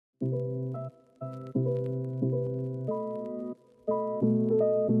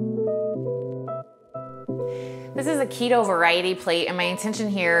This is a keto variety plate, and my intention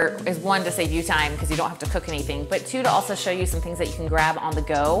here is one, to save you time because you don't have to cook anything, but two, to also show you some things that you can grab on the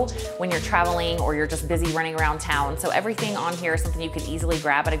go when you're traveling or you're just busy running around town. So everything on here is something you could easily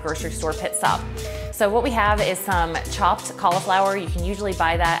grab at a grocery store pit stop. So what we have is some chopped cauliflower. You can usually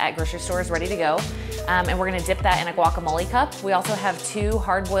buy that at grocery stores ready to go. And we're gonna dip that in a guacamole cup. We also have 2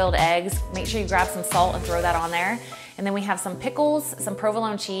 hard-boiled eggs. Make sure you grab some salt and throw that on there. And then we have some pickles, some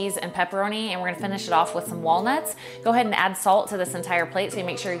provolone cheese, and pepperoni, and we're gonna finish it off with some walnuts. Go ahead and add salt to this entire plate so you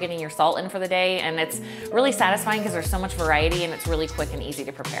make sure you're getting your salt in for the day, and it's really satisfying because there's so much variety and it's really quick and easy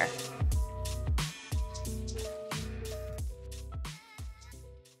to prepare.